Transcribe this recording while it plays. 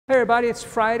Hey everybody, it's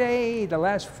Friday, the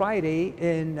last Friday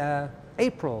in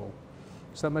April.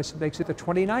 So that makes it the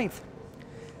 29th.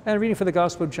 And reading from the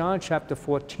Gospel of John, chapter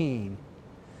 14.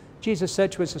 Jesus said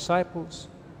to his disciples,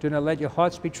 "Do not let your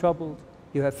hearts be troubled.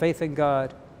 You have faith in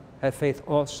God, have faith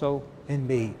also in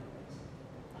me."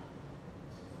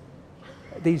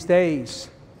 These days,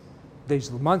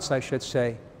 these months I should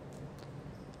say,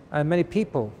 many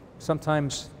people,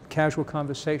 sometimes casual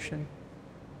conversation,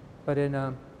 but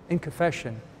in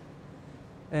confession,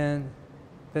 and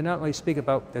they not only speak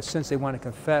about the sins they want to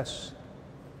confess,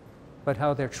 but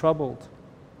how they're troubled,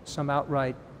 some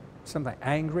outright, sometimes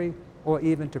angry, or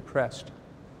even depressed.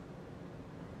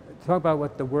 Talk about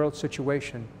what the world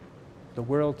situation, the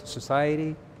world,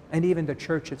 society, and even the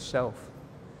church itself.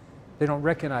 They don't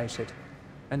recognize it,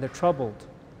 and they're troubled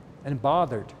and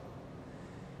bothered.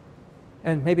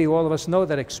 And maybe all of us know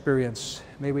that experience.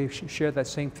 Maybe we share that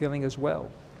same feeling as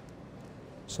well.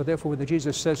 So therefore, when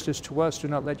Jesus says this to us, do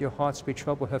not let your hearts be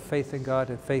troubled, have faith in God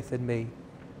and faith in me.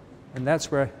 And that's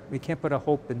where we can't put our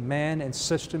hope in man and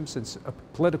systems and a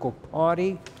political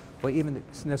party, or even,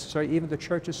 it's necessary, even the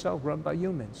church itself run by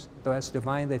humans. Though that's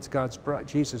divine, that's God's bride,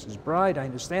 Jesus' bride, I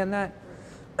understand that.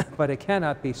 But it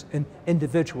cannot be in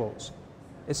individuals.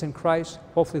 It's in Christ,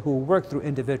 hopefully, who will work through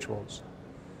individuals.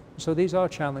 So these are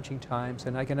challenging times,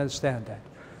 and I can understand that.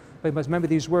 But you must remember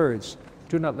these words: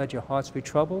 do not let your hearts be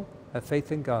troubled, have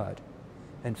faith in God,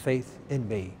 and faith in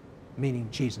me, meaning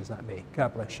Jesus, not me.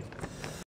 God bless you.